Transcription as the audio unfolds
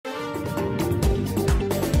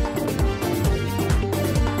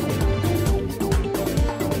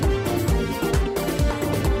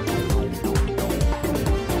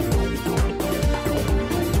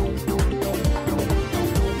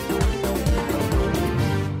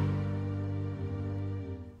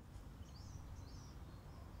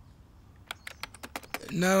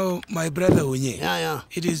Now, my brother Uhunye, Yeah.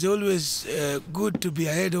 it is always good to be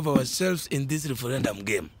ahead of ourselves in this referendum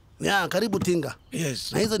game. Yeah, karibu tinga.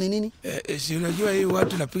 Yes. Na hizo ni nini? Si unajua hii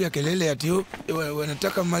watu napiga kelele ati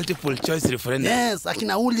wanataka multiple choice referendum. Yes,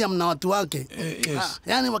 akina William na watu wake. Yes.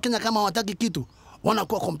 Yani Wakenya kama hawataki kitu,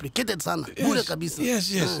 wanakuwa complicated sana. Bure kabisa.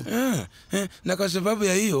 Yes. Na kwa sababu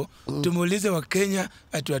ya hiyo, tumuulize Wakenya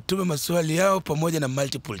atuatume maswali yao pamoja na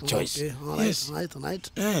multiple choice. Okay, yes.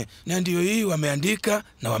 Right. Na ndio hii wameandika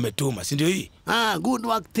na wametuma, si ndio hii? Good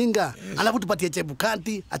work tinga. Yes. Alafu tupatie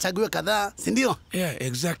Chebukati, achague kadhaa, si ndio? Yeah,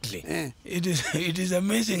 exactly. It is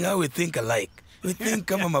amazing how we think alike. We think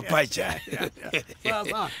kama mapacha.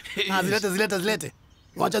 Sawa. Zilete.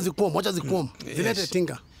 Wacha zikuom. Zilete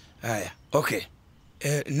tinga. Haya, okay.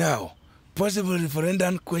 Now, possible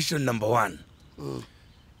referendum question number 1.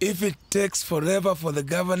 If it takes forever for the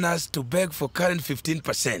governors to beg for current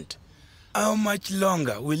 15%, how much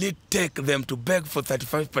longer will it take them to beg for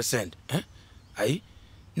 35%? Ai?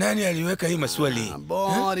 Nani aliweka hii maswali?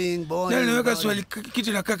 Boring. Nani aliweka swali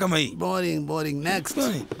kitu nakaa kama hii? Boring. Next.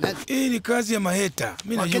 Hii ni kazi ya maheta.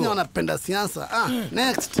 Mimi najua. Wakenya wanapenda siasa.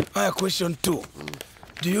 Next. Question 2.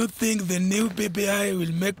 Do you think the new BBI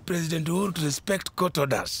will make President Uhuru to respect court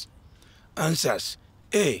orders? Answers.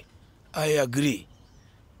 A. I agree.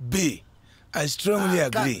 B. I strongly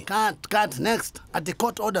agree. Cut. Next. At the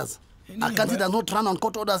court orders. A country does not run on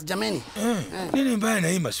court orders, jameni. Nini mbaya na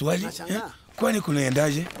hii maswali? Kwani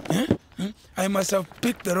kunaendaje? I must have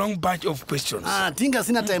picked the wrong batch of questions. Tinga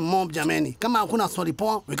sina time mob, jameni. Kama hakuna swali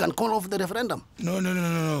poa, we can call off the referendum.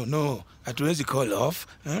 No. Hatuwezi call off.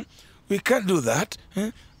 We can't do that.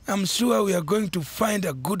 I'm sure we are going to find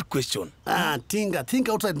a good question. Tinga, think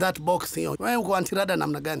outside that box here. Wewe uko antirada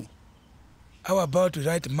namna gani? How about to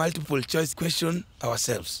write multiple choice question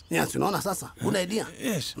ourselves? Yes, unaona sasa. Good idea.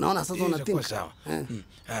 Yes. Unaona sasa unatinga. Sawa.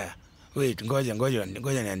 Haya. Wait,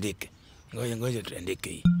 ngoja niandike. Ngoja tuandike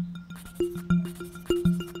hii.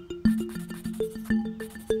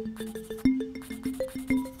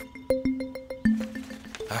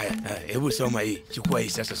 Haya, hebu soma hii. Chukua hii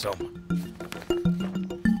sasa soma.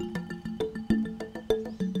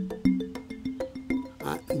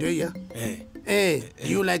 Ndio ya. A, do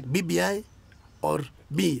you like BBI? Or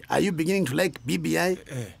B, are you beginning to like BBI?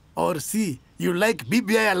 Or C, you like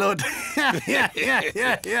BBI a lot? Yeah.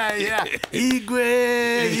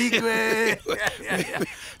 Igwe.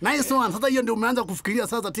 Nice one. Sasa hiyo ndio umeanza kufikiria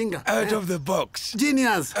sasa tinga. Out of the box.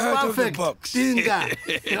 Genius. Out of the box. Tinga.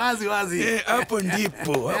 Wazi. Hapo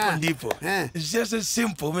ndipo. It's just as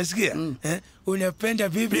simple, umesikia? Unapenda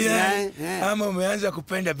BBI ama umeanza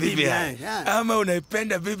kupenda BBI ama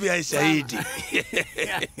unaipenda BBI zaidi.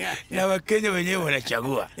 Na Wakenya wenyewe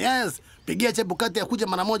wanachagua. Yes. Pigia Chebukati akuje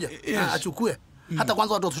mara moja achukue. Hata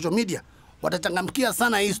kwanza watu wa social media watachangamkia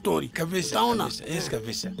sana hii story. Kabisa. Utaona? Yes,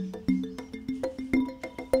 kabisa.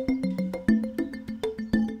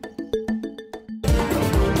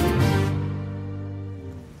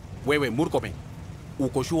 Wewe Murkomen,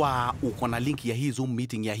 uko shua uko na link ya hii Zoom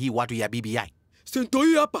meeting ya hii watu ya BBI?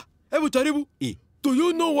 Sintoi hapa. Hebu jaribu. Do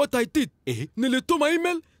you know what I did? Nilituma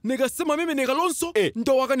email, nikasema mimi ni Kalonzo,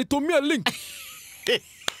 ndo wakanitumia link.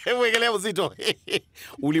 Wegelea uzito.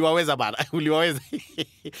 Uliwaweza bana, uliwaweza.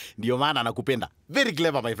 Ndio maana nakupenda. Very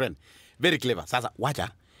clever my friend. Very clever. Sasa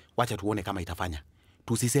wacha tuone kama itafanya.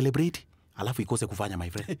 Tusicelebrate, alafu ikose kufanya my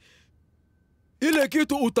friend. Ile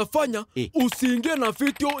kitu utafanya, usiingie na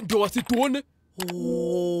video ndio wasituone.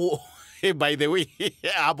 By the way,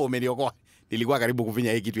 hapo umeniokoa. Nilikuwa karibu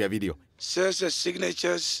kufinya hii kitu ya video. Sasa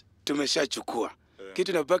signatures tumeshachukua.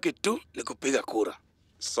 Kitu nabaki tu ni kupiga kura.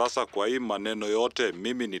 Sasa kwa hii maneno yote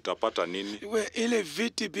mimi nitapata nini? Ile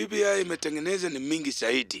viti BBI imetengeneza ni mingi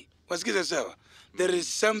zaidi. Wasikiza sawa? There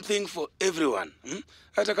is something for everyone.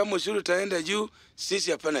 Hata kama ushuru utaenda juu,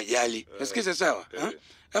 sisi hapana jali. Wasikiza sawa?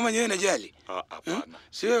 Ama nyewe najali? Hapana.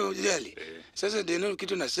 Siwe unajali. Sasa ndio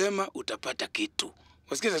kitu nasema utapata kitu.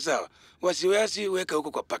 Wasikiza sawa? Wasiwasi weka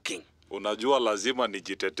huko kwa parking. Unajua lazima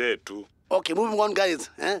nijitetee tu. Okay, moving on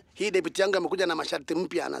guys. Hii deputy yangu amekuja na masharti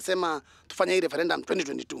mpya, anasema tufanye hii referendum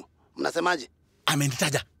 2022. Mnasemaje?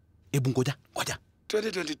 Amenitaja. Hebu ngoja.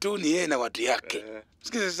 2022 ni yeye na watu yake.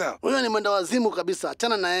 Sikiza sawa? Huyo ni mwenda wazimu kabisa.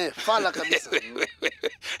 Achana na yeye, fala kabisa.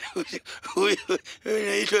 Huyo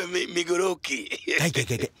anaitwa Migoroki.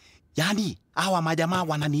 Yaani hawa majamaa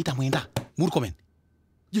wananiita mwenda. Murkomen.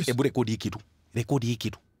 Yes. Hebu rekodi hii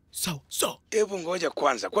kitu. Sawa. Hebu ngoja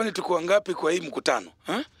kwanza. Kwani tuko ngapi kwa hii mkutano?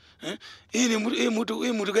 Hii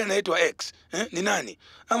mtu gani anaitwa X? Ni nani?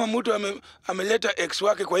 Ama mtu ameleta X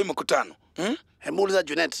wake kwa hii mkutano? Hemuuliza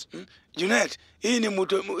Junet. Junet, hii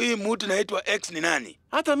mtu anaitwa X ni nani?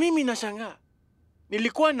 Hata mimi nashangaa.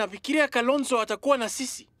 Nilikuwa nafikiria Kalonzo atakuwa na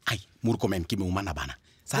sisi. Ai, Murkomen kimeumana bana.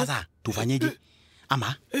 Sasa tufanyeje?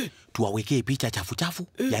 Ama tuwawekee picha chafu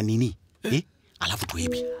ya nini? Alafu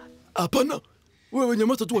tuebi. Hapana. Wewe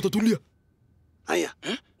nyamaza tu watatulia. Haya.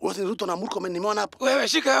 Wote Ruto na Murkomen nimeona hapo. Wewe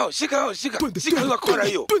shika hao. Shika hiyo kora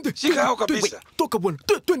hiyo. Shika hao kabisa. Toka bwana.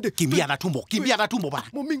 Twende. Kimbia na tumbo bana.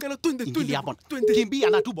 Mominga na twende. Kimbia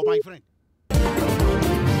na tumbo my friend.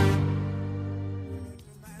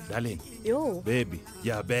 Darling. Yo. Baby,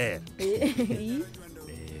 Jaber.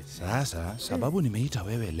 Sasa sababu nimeita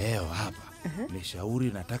wewe leo hapa. Ni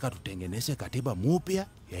shauri nataka tutengeneze katiba mpya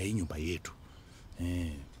ya hii nyumba yetu.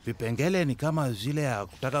 Vipengele ni kama zile ya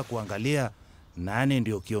kutaka kuangalia nani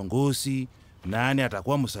ndio kiongozi, nani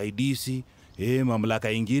atakuwa msaidizi,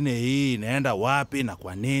 mamlaka ingine hii inaenda wapi na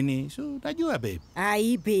kwa nini. So unajua babe.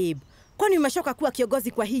 Ai babe. Kwani umeshoka kuwa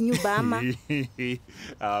kiongozi kwa hii nyumba ama?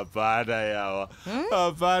 Hapana yawa.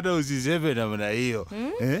 Hapana usiseme namna hiyo.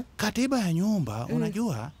 Katiba ya nyumba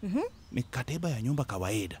unajua ni katiba ya nyumba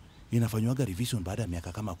kawaida. Inafanywaga revision baada ya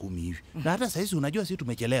miaka kama 10 hivi. Na hata sasa unajua sisi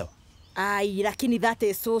tumechelewa. Ai, lakini that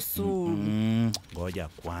is so soon. Ngoja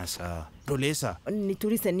kwanza. Tulisa.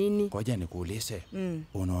 Nitulise nini? Ngoja nikuulize.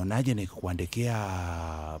 Unaonaje nikuandikia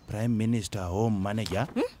Prime Minister Home Manager?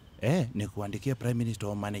 Nikuandikia Prime Minister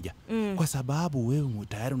Home Manager. Kwa sababu wewe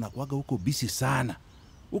tayari unakuaga huko busy sana.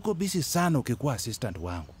 Uko busy sana ukikuwa assistant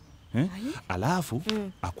wangu. Alafu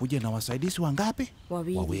akuje na wasaidizi wangapi?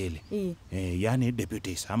 Wawili. Yani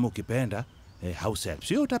deputies ama ukipenda house help.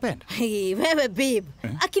 Sio utapenda? Wewe babe,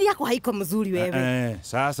 akili yako haiko mzuri wewe.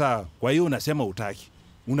 Sasa kwa hiyo unasema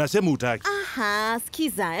utaki. Aha,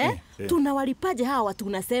 sikiza tunawalipaje hawa watu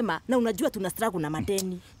unasema na unajua tuna struggle na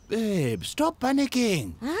madeni. Babe, stop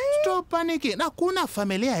panicking. Stop panicking. Na kuna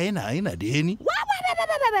familia haina deni.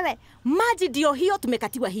 Wewe. Maji ndio hiyo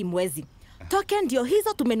tumekatiwa hii mwezi. Token ndio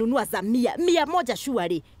hizo tumenunua za 100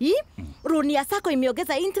 surely. Runia sako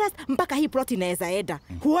imeongeza interest mpaka hii plot inaweza enda.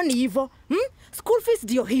 Huoni hivyo? School fees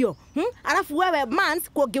ndio hiyo. Alafu wewe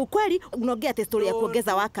months kwa ukweli unaongea story ya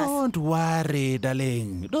kuongeza workers. Don't worry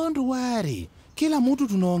darling. Don't worry. Kila mtu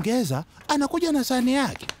tunaongeza anakuja na sani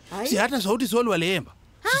yake. Si hata sauti Sol waliemba.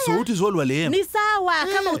 Ni sawa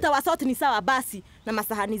kama utawasauti ni sawa basi na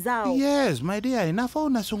masahani zao. Yes my dear, inafaa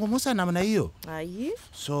unasungumusa namna hiyo.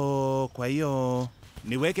 So kwa hiyo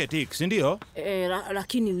niweke tick, si ndio?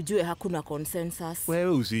 Lakini ujue hakuna consensus.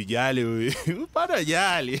 Wewe usijali wewe. Upata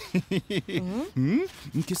jali.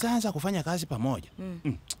 Mkianza kufanya kazi pamoja.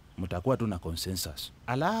 Mtakuwa tu na consensus.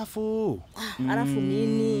 Alafu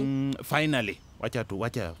nini? Finally,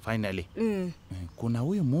 wacha finally. Kuna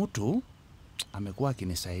huyu mtu amekuwa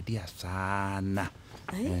akinisaidia sana.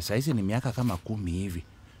 Saizi ni miaka kama 10 hivi.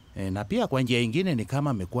 Na pia kwa njia nyingine ni kama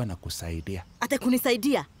amekuwa na kusaidia. Ate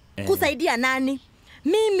kunisaidia? Kusaidia nani?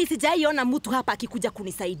 Mimi sijaiona mtu hapa akikuja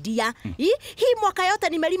kunisaidia. Hii mwaka yote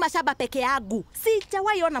nimelima shamba peke yangu.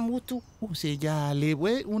 Sijawahi ona mtu. Usijali,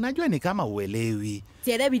 we unajua ni kama uelewi.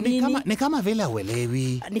 Sielewi nini? Ni kama vile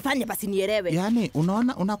uelewi. Nifanye basi nielewe. Yaani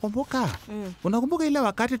unakumbuka? Unakumbuka ile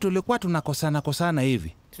wakati tulikuwa tunakosana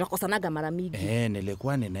hivi? Tunakosanaga mara mingi.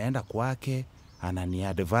 Nilikuwa ninaenda kwake, anani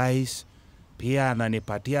advice, pia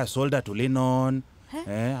ananipatia solder to lean on.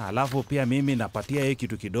 Alafu pia mimi napatia yeye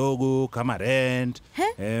kitu kidogo kama rent,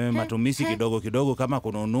 matumizi kidogo kama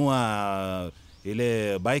kununua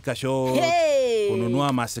ile biker shop,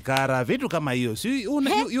 kununua maskara, vitu kama hiyo. Si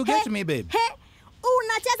you get me babe?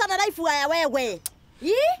 Unacheza na life ya wewe.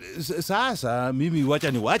 Sasa mimi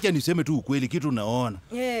wacha niseme tu ukweli kitu naona.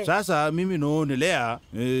 Sasa mimi naonelea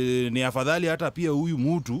ni afadhali hata pia huyu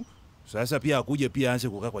mtu sasa pia akuje pia aanze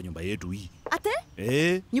kukaa kwa nyumba yetu hii.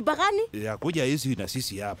 Ate? Nyumba gani? Akuja hizi na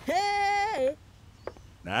sisi hapa.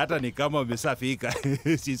 Na hata ni kama amesafika.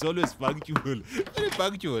 She's always punctual. Very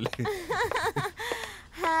punctual.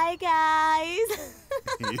 Hi guys.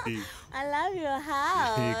 I love your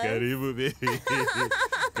house. Karibu baby.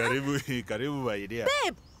 Karibu my dear.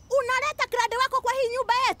 Babe, unaleta krade wako kwa hii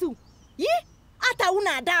nyumba yetu? Hata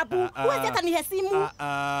una adabu. Huwezi hata niheshimu.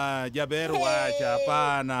 Jaber wacha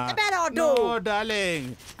hapana. Jaber no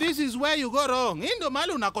darling. This is where you go wrong. Ndio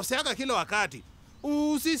mahali unakoseaga kila wakati.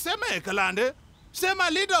 Usiseme Kalande. Sema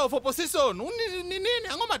leader of opposition. Nini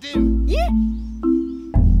angoma team.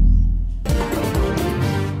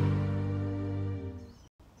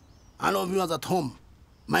 Hello viewers at home.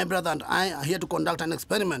 My brother and I are here to conduct an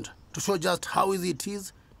experiment to show just how easy it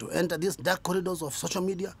is to enter these dark corridors of social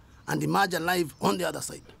media and emerge alive on the other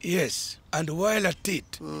side. Yes, and while at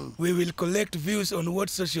it, we will collect views on what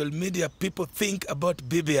social media people think about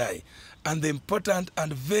BBI and the important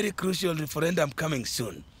and very crucial referendum coming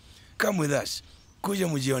soon. Come with us. kuja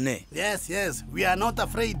mujione. Yes, yes, we are not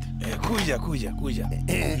afraid. Kuja.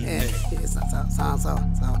 Sawa.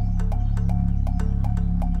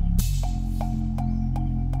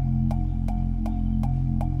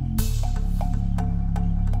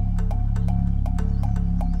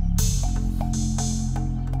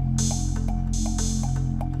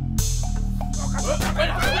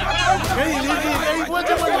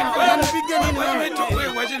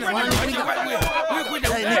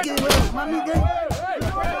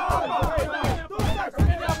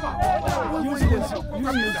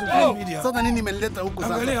 Sasa nini imeleta huko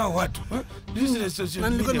sasa? Angalia watu. This is social Na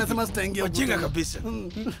nilikuwa media. nimesema sitaingia huko. Wajinga kabisa.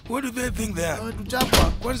 What do they think they are?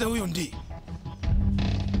 Tuchapa. Kwanza huyo ndi.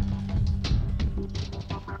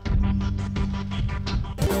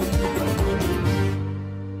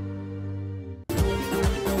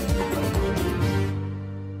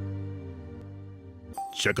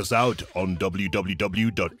 Check us out on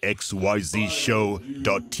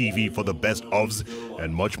www.xyzshow.tv for the best ofs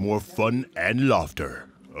and much more fun and laughter.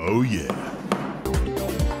 Oh yeah.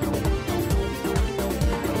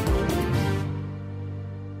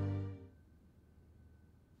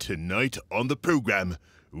 Tonight on the program,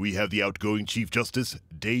 we have the outgoing Chief Justice,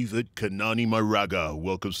 David Kanani Maraga.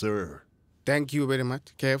 Welcome, sir. Thank you very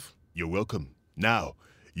much, Kev. You're welcome. Now,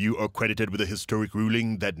 you are credited with a historic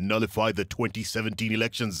ruling that nullified the 2017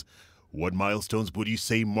 elections. What milestones would you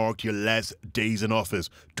say marked your last days in office?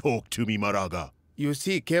 Talk to me, Maraga. You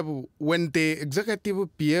see, Kev, when the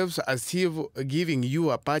executive behaves as if giving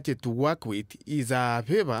you a budget to work with is a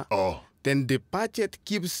favor, then the budget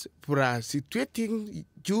keeps situating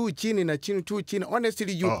you chin in a chin, two chin.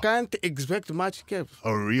 Honestly, you can't expect much, Kev.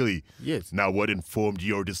 Oh, really? Yes. Now, what informed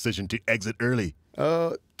your decision to exit early?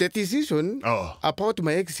 The decision about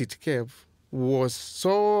my exit, Kev, was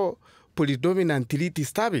so predominantly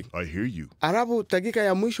disturbing. I hear you. Arabu dakika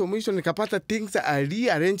ya mwisho nikapata things are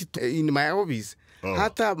rearranged in my office.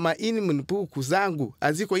 Hata maini mpuku zangu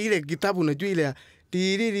aziko ile kitabu unajua ile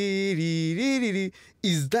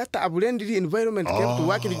is that a blended environment kept to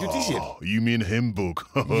work in the judiciary? You mean hymn book?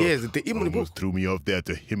 Yes, the hymn book. Almost threw me off there,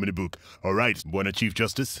 the hymn book. All right, Buona Chief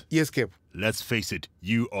Justice? Yes, Kev. Let's face it,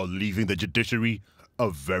 you are leaving the judiciary a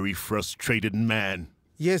very frustrated man.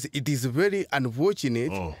 Yes, it is very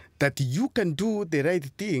unfortunate that you can do the right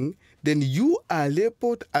thing, then you are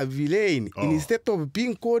labeled a villain instead of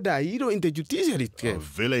being called a hero in the judiciary. A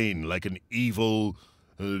villain, like an evil,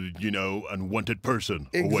 unwanted person.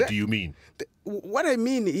 Or what do you mean? What I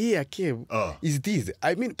mean here, Kev, is this.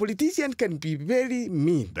 I mean, politicians can be very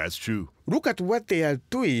mean. That's true. Look at what they are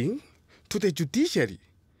doing to the judiciary.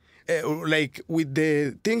 Like with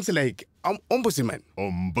the things like ombudsman.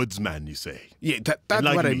 Ombudsman, you say? Yeah, that's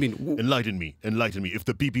what I mean. Enlighten me. If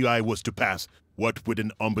the PPI was to pass, what would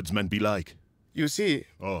an ombudsman be like? You see,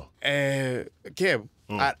 Kev,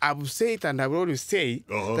 I've said and I will always say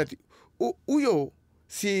that uyo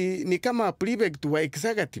si ni kama prefect wa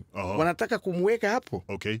executive. Wanataka kumweka hapo.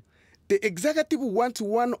 Okay. The executive wants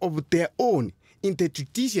one of their own in the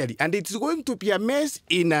judiciary, and it's going to be a mess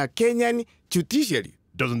in a Kenyan judiciary.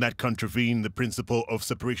 Doesn't that contravene the principle of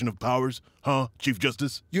separation of powers, huh, Chief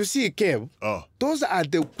Justice? You see, Kev, those are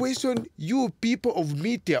the questions you people of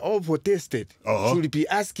media all protested should be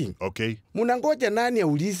asking. Okay. Munangoja nani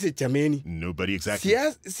aulize chameni? Nobody exactly.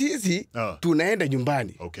 Sisi tunaenda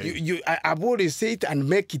nyumbani. Okay. I've always said and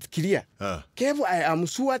make it clear. Kev, I am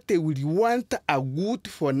sure they will want a good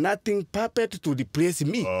for nothing puppet to replace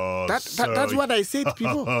me. That's what I said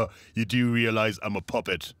before. You do realize I'm a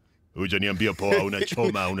puppet? You see,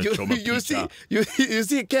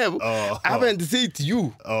 Kev, I haven't said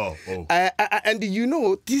you. And you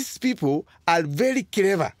know, these people are very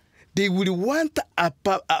clever. They will want a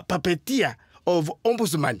puppeteer of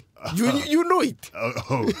ombudsman. You know it.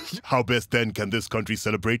 How best then can this country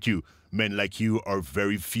celebrate you? Men like you are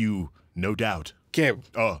very few, no doubt. Kev,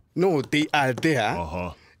 no, they are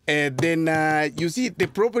there. Then you see, the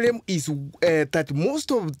problem is that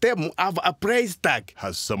most of them have a price tag.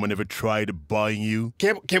 Has someone ever tried buying you?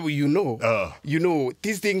 Kev, you know,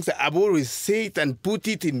 these things I've always said and put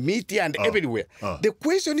it in media and everywhere. The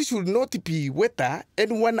question should not be whether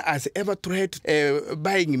anyone has ever tried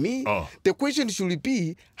buying me. The question should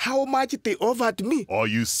be how much they offered me. Are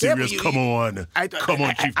you serious? Come on. Come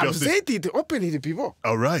on, Chief Justice. I've said it openly before.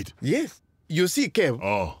 All right. Yes. You see, Kev,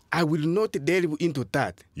 I will not delve into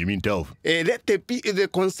that. You mean delve? Let the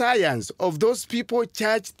conscience of those people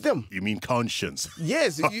charge them. You mean conscience?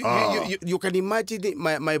 Yes, you can imagine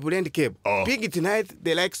my friend Kev. Being denied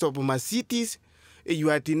the likes of my cities, you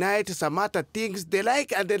are denied some other things. The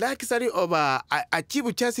luxury of a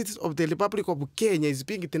chief justice of the Republic of Kenya is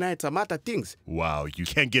being denied some other things. Wow, you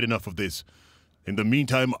can't get enough of this. In the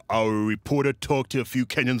meantime, our reporter talked to a few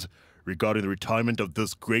Kenyans regarding the retirement of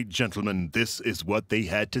this great gentleman. This is what they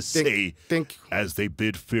had to say as they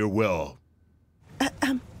bid farewell.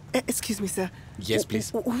 Excuse me, sir. Yes,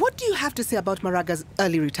 please. What do you have to say about Maraga's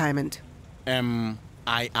early retirement?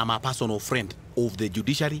 I am a personal friend of the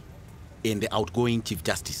judiciary and the outgoing Chief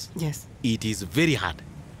Justice. Yes. It is very hard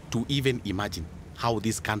to even imagine how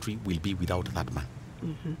this country will be without that man.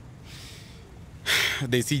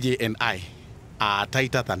 The CJ and I are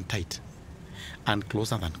tighter than tight and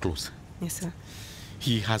closer than close. Yes, sir.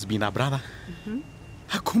 He has been a brother,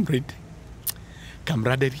 a comrade,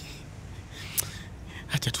 camaraderie.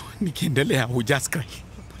 I will just cry.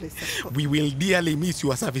 We will dearly miss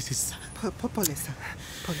your services. Pole, sir.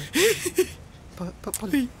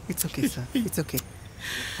 Pole. It's okay, sir. It's okay.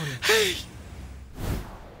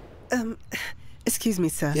 Excuse me,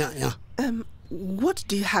 sir. Yeah. What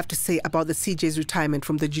do you have to say about the CJ's retirement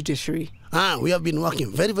from the judiciary? We have been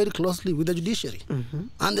working very, very closely with the judiciary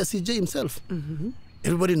and the CJ himself.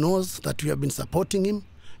 Everybody knows that we have been supporting him,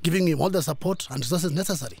 giving him all the support and resources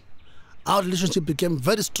necessary. Our relationship became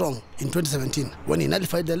very strong in 2017 when he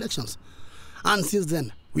nullified the elections. And since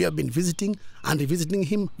then, we have been visiting and revisiting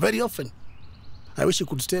him very often. I wish he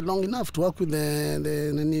could stay long enough to work with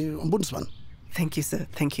the ombudsman. Thank you, sir.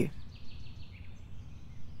 Thank you.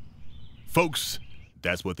 Folks,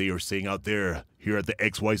 that's what they are saying out there. Here at the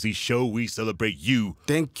XYZ show, we celebrate you.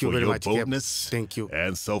 Thank you for very your much, boldness Thank you.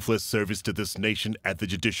 and selfless service to this nation at the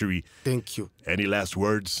judiciary. Thank you. Any last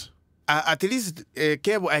words? At least,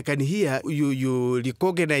 Kev, I can hear you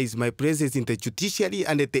recognize my presence in the judiciary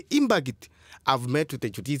and the impact I've met with the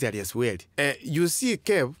judiciary as well. You see,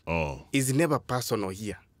 Kev, is never personal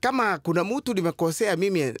here. Kama kuna mtu nimekosea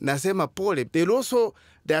mimi nasema pole.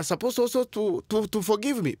 They are supposed also to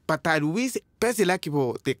forgive me. But I wish, especially like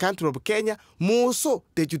for the country of Kenya, more so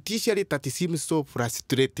the judiciary that seems so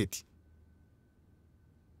frustrated.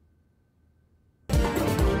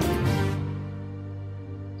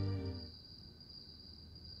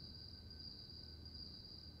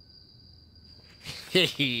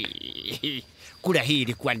 Kura hii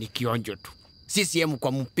ilikuwa ni kionjo tu. CCM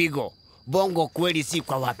kwa mpigo, bongo kweli si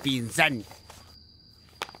kwa wapinzani.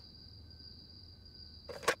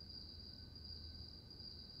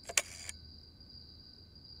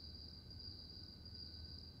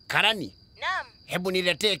 Karani? Naam. Hebu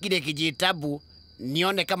niletee kile kijitabu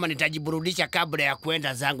nione kama nitajiburudisha kabla ya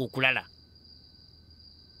kwenda zangu kulala.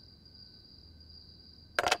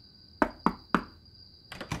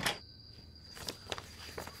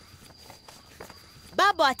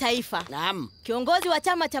 Baba wa taifa. Naam. Kiongozi wa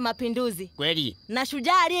Chama cha Mapinduzi. Kweli. Na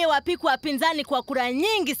shujaa aliyewapiku wapinzani kwa kura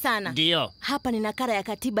nyingi sana. Ndio. Hapa ni nakala ya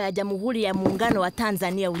katiba ya Jamhuri ya Muungano wa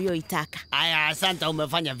Tanzania ulioitaka. Aya, asante,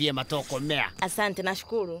 umefanya vyema tokomea. Asante,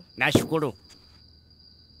 nashukuru. Nashukuru.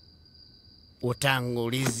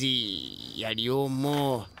 Utangulizi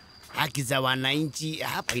yaliomo, haki za wananchi,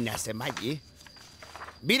 hapa inasemaje?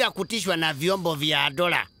 Bila kutishwa na vyombo vya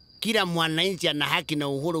dola, kila mwananchi ana haki na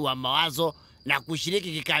uhuru wa mawazo na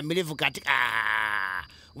kushiriki kikamilifu katika...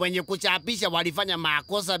 wenye kuchapisha walifanya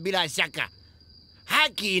makosa bila shaka.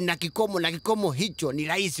 Haki na kikomo, na kikomo hicho ni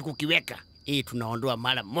rahisi kukiweka. Hii tunaondoa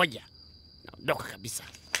mara moja. Naondoka kabisa.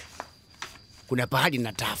 Kuna pahali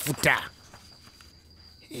natafuta.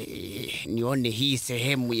 Nione hii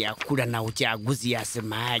sehemu ya kura na uchaguzi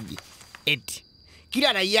yasemaje. Eti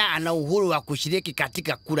kila raia ana uhuru wa kushiriki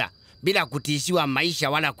katika kura bila kutishiwa maisha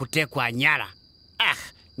wala kutekwa nyara.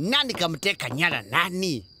 Nani kamteka nyara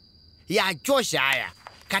nani? Yachosha haya.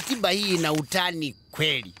 Katiba hii ina utani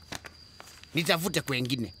kweli. Nitafute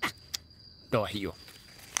kwengine. Ndio hiyo.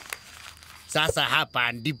 Sasa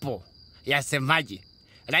hapa ndipo yasemaje.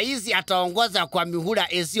 Rais ataongoza kwa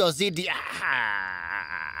mihula isiyozidi.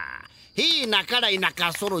 Hii nakala ina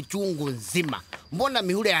kasoro chungu nzima. Mbona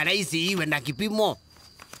mihula ya rais iwe na kipimo?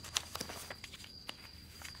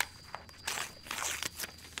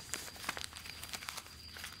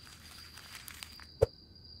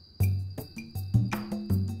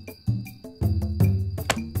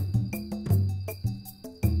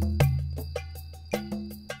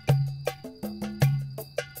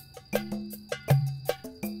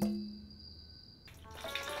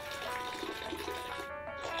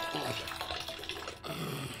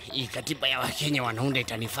 Hii katiba ya Wakenya wanaunda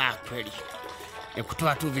itanifaa kweli. Ni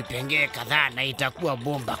kutoa tu vipengee kadhaa na itakuwa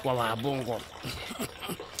bomba kwa wabongo.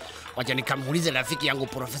 Wacha nikamuulize rafiki yangu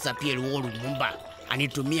Profesa Pierre Lumumba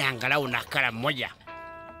anitumie angalau nakala moja.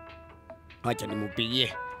 Wacha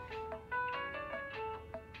nimupigie.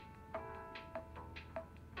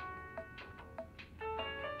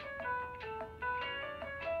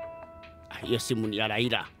 Hiyo simu ni ya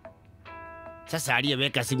Raila. Sasa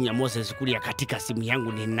aliyeweka simu ya Moses Kuria katika simu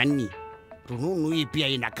yangu ni nani? Rununu hii pia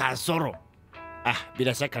ina kasoro.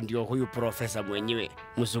 Bila shaka ndio huyu profesa mwenyewe,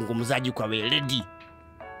 mzungumzaji kwa weledi.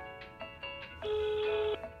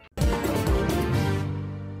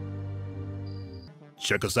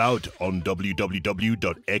 Check us out on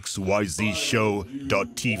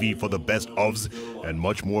www.xyzshow.tv for the best ofs and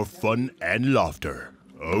much more fun and laughter.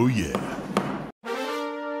 Oh yeah.